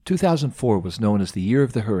2004 was known as the year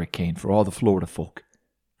of the hurricane for all the Florida folk.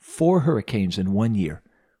 4 hurricanes in 1 year.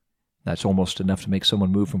 That's almost enough to make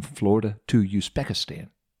someone move from Florida to Uzbekistan.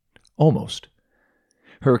 Almost.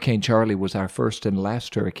 Hurricane Charlie was our first and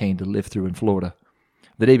last hurricane to live through in Florida.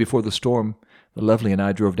 The day before the storm, the Lovely and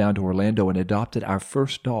I drove down to Orlando and adopted our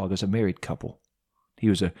first dog as a married couple. He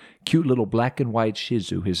was a cute little black and white Shih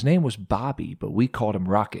Tzu. His name was Bobby, but we called him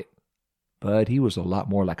Rocket. But he was a lot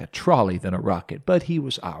more like a trolley than a rocket, but he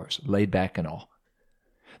was ours, laid back and all.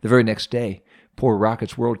 The very next day, poor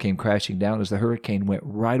Rocket's world came crashing down as the hurricane went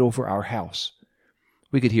right over our house.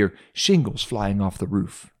 We could hear shingles flying off the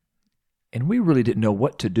roof. And we really didn't know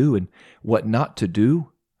what to do and what not to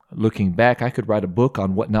do. Looking back, I could write a book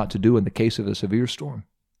on what not to do in the case of a severe storm.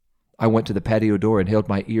 I went to the patio door and held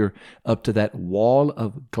my ear up to that wall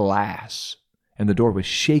of glass, and the door was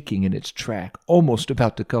shaking in its track, almost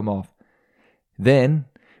about to come off. Then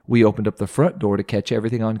we opened up the front door to catch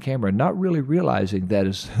everything on camera, not really realizing that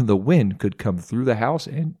as the wind could come through the house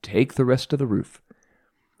and take the rest of the roof.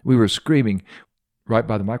 We were screaming right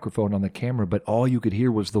by the microphone on the camera, but all you could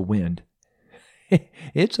hear was the wind.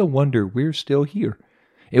 It's a wonder we're still here.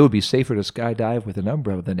 It would be safer to skydive with an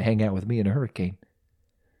umbrella than to hang out with me in a hurricane.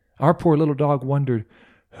 Our poor little dog wondered,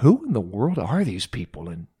 who in the world are these people,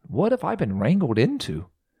 and what have I been wrangled into?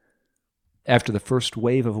 After the first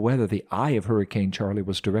wave of weather, the eye of Hurricane Charlie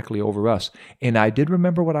was directly over us, and I did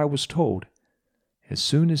remember what I was told. As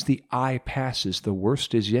soon as the eye passes, the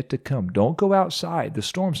worst is yet to come. Don't go outside. The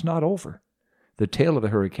storm's not over. The tail of the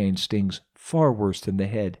hurricane stings far worse than the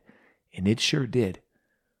head, and it sure did.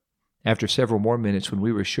 After several more minutes, when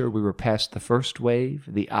we were sure we were past the first wave,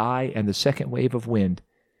 the eye, and the second wave of wind,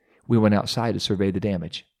 we went outside to survey the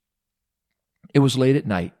damage. It was late at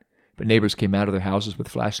night, but neighbors came out of their houses with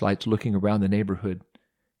flashlights looking around the neighborhood,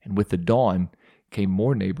 and with the dawn came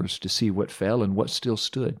more neighbors to see what fell and what still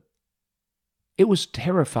stood. It was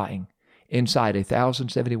terrifying inside a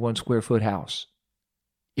 1,071-square-foot house.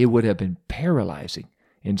 It would have been paralyzing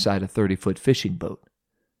inside a 30-foot fishing boat.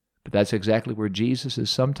 But that's exactly where Jesus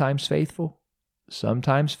is sometimes faithful,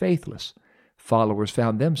 sometimes faithless. Followers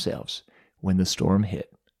found themselves when the storm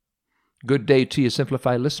hit. Good day to you,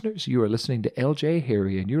 Simplify listeners. You are listening to L.J.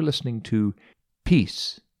 Harry, and you're listening to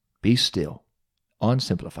Peace, Be Still on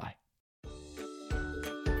Simplify.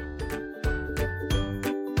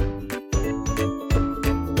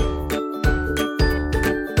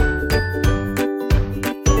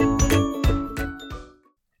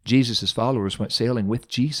 Jesus' followers went sailing with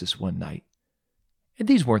Jesus one night. And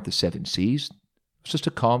these weren't the 7 seas. It was just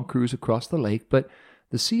a calm cruise across the lake, but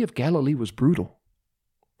the Sea of Galilee was brutal.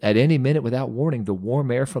 At any minute, without warning, the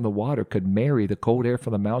warm air from the water could marry the cold air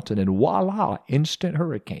from the mountain, and voila, instant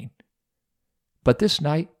hurricane. But this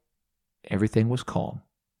night, everything was calm.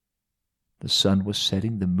 The sun was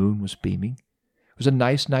setting, the moon was beaming. It was a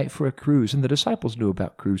nice night for a cruise, and the disciples knew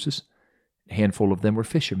about cruises. A handful of them were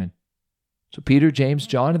fishermen. So Peter, James,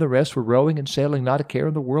 John, and the rest were rowing and sailing, not a care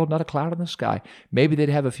in the world, not a cloud in the sky. Maybe they'd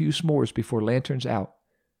have a few s'mores before lanterns out.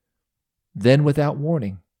 Then, without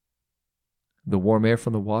warning, the warm air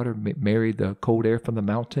from the water married the cold air from the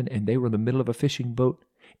mountain, and they were in the middle of a fishing boat,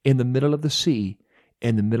 in the middle of the sea,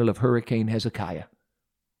 in the middle of Hurricane Hezekiah.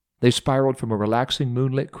 They spiraled from a relaxing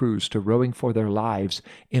moonlit cruise to rowing for their lives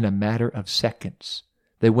in a matter of seconds.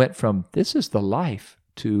 They went from, this is the life,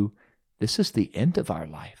 to, this is the end of our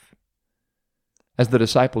life. As the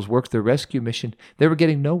disciples worked their rescue mission, they were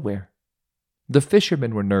getting nowhere. The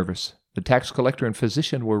fishermen were nervous. The tax collector and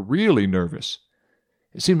physician were really nervous.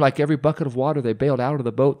 It seemed like every bucket of water they bailed out of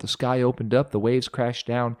the boat, the sky opened up, the waves crashed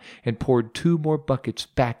down, and poured 2 more buckets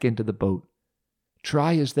back into the boat.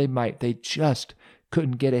 Try as they might, they just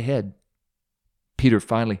couldn't get ahead. Peter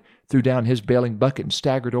finally threw down his bailing bucket and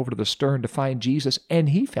staggered over to the stern to find Jesus, and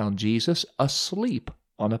he found Jesus asleep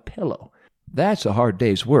on a pillow. That's a hard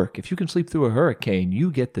day's work. If you can sleep through a hurricane,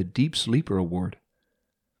 you get the Deep Sleeper Award.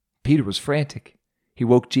 Peter was frantic. He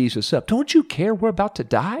woke Jesus up. Don't you care we're about to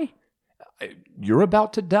die? You're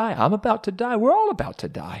about to die. I'm about to die. We're all about to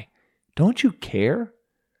die. Don't you care?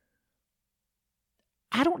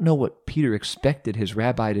 I don't know what Peter expected his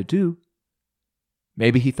rabbi to do.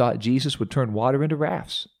 Maybe he thought Jesus would turn water into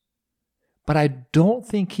rafts. But I don't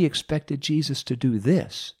think he expected Jesus to do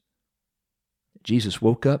this. Jesus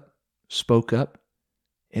woke up, spoke up,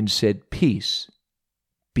 and said, "Peace,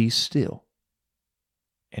 be still."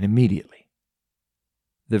 And immediately,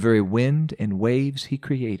 the very wind and waves he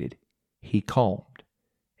created, he calmed,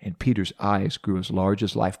 and Peter's eyes grew as large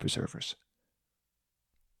as life preservers.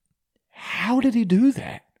 How did he do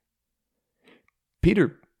that?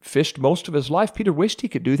 Peter fished most of his life. Peter wished he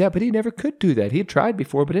could do that, but he never could do that. He had tried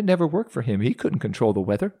before, but it never worked for him. He couldn't control the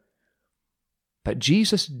weather. But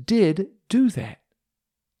Jesus did do that.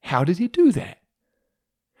 How did he do that?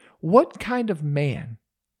 What kind of man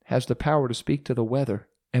has the power to speak to the weather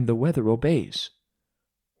and the weather obeys?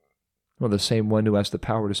 Well, the same one who has the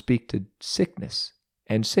power to speak to sickness,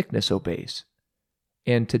 and sickness obeys,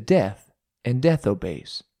 and to death, and death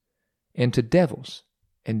obeys, and to devils,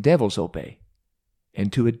 and devils obey,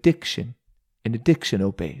 and to addiction, and addiction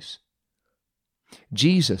obeys.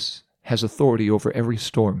 Jesus has authority over every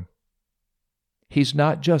storm. He's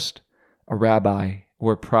not just a rabbi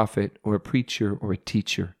or a prophet or a preacher or a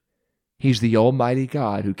teacher. He's the Almighty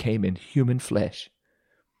God who came in human flesh,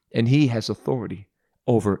 and He has authority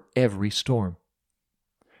over every storm.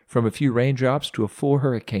 From a few raindrops to a full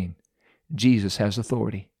hurricane, Jesus has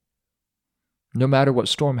authority. No matter what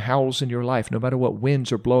storm howls in your life, no matter what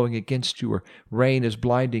winds are blowing against you or rain is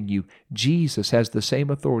blinding you, Jesus has the same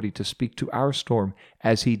authority to speak to our storm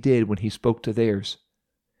as He did when He spoke to theirs.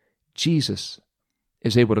 Jesus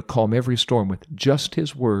is able to calm every storm with just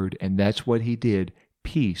His word, and that's what He did.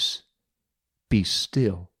 Peace, be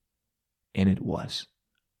still. And it was.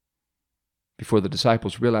 Before the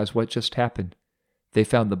disciples realized what just happened, they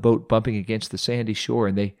found the boat bumping against the sandy shore,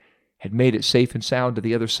 and they had made it safe and sound to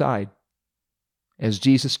the other side. As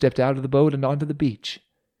Jesus stepped out of the boat and onto the beach,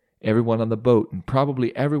 everyone on the boat, and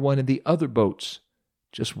probably everyone in the other boats,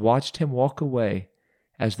 just watched Him walk away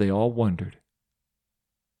as they all wondered,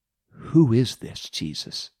 who is this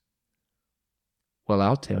Jesus? Well,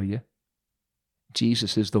 I'll tell you.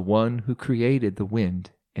 Jesus is the one who created the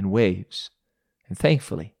wind and waves. And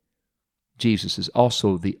thankfully, Jesus is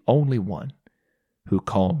also the only one who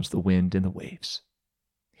calms the wind and the waves.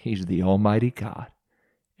 He's the Almighty God,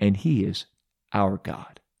 and He is our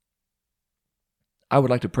God. I would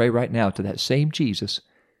like to pray right now to that same Jesus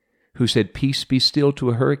who said, "Peace, be still," to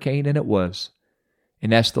a hurricane, and it was,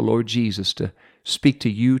 and ask the Lord Jesus to speak to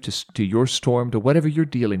you, to your storm, to whatever you're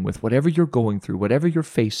dealing with, whatever you're going through, whatever you're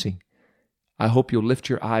facing. I hope you'll lift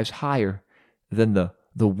your eyes higher than the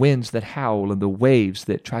winds that howl and the waves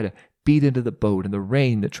that try to beat into the boat and the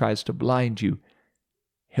rain that tries to blind you.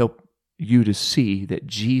 Help you to see that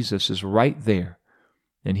Jesus is right there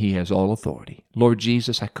and He has all authority. Lord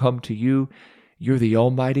Jesus, I come to you. You're the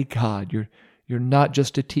Almighty God. You're not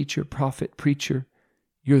just a teacher, prophet, preacher.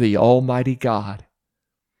 You're the Almighty God.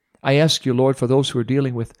 I ask you, Lord, for those who are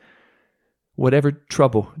dealing with whatever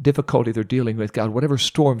trouble, difficulty they're dealing with, God, whatever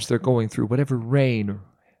storms they're going through, whatever rain or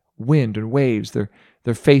wind or waves they're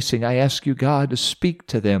facing, I ask you, God, to speak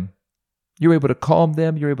to them. You're able to calm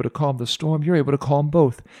them. You're able to calm the storm. You're able to calm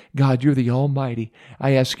both. God, you're the Almighty.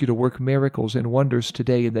 I ask you to work miracles and wonders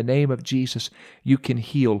today in the name of Jesus. You can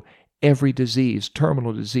heal every disease,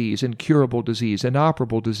 terminal disease, incurable disease,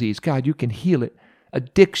 inoperable disease. God, you can heal it.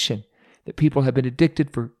 Addiction that people have been addicted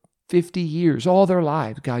for 50 years, all their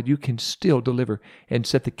lives. God, you can still deliver and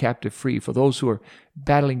set the captive free. For those who are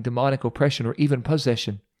battling demonic oppression or even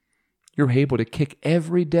possession, you're able to kick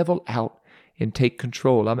every devil out and take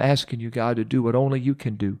control. I'm asking you, God, to do what only you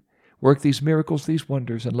can do. Work these miracles, these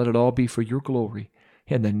wonders, and let it all be for your glory.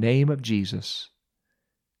 In the name of Jesus,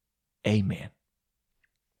 amen.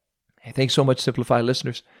 Hey, thanks so much, Simplify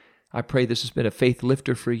listeners. I pray this has been a faith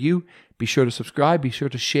lifter for you. Be sure to subscribe, be sure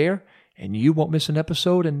to share, and you won't miss an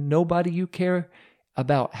episode, and nobody you care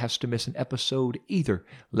about has to miss an episode either.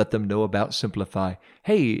 Let them know about Simplify.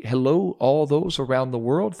 Hey, hello, all those around the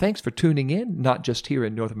world. Thanks for tuning in, not just here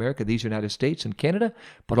in North America, these United States and Canada,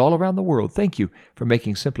 but all around the world. Thank you for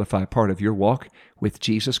making Simplify part of your walk with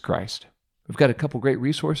Jesus Christ. We've got a couple great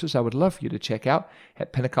resources I would love for you to check out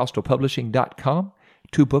at PentecostalPublishing.com.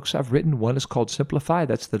 2 books I've written. One is called Simplify.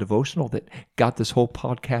 That's the devotional that got this whole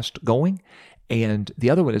podcast going. And the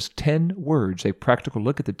other one is 10 Words, a practical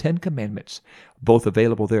look at the 10 Commandments, both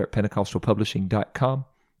available there at PentecostalPublishing.com,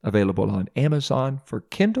 available on Amazon for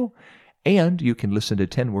Kindle, and you can listen to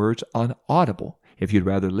 10 Words on Audible if you'd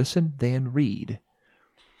rather listen than read.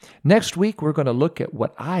 Next week, we're going to look at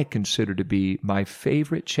what I consider to be my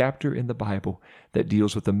favorite chapter in the Bible that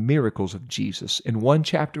deals with the miracles of Jesus. In one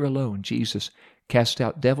chapter alone, Jesus casts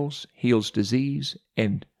out devils, heals disease,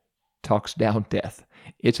 and talks down death.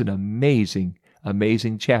 It's an amazing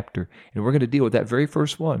chapter. And we're going to deal with that very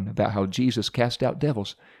first one about how Jesus cast out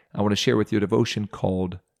devils. I want to share with you a devotion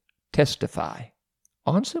called Testify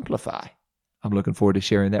on Simplify. I'm looking forward to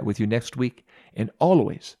sharing that with you next week, and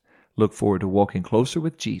always look forward to walking closer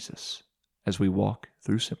with Jesus as we walk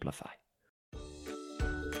through Simplify.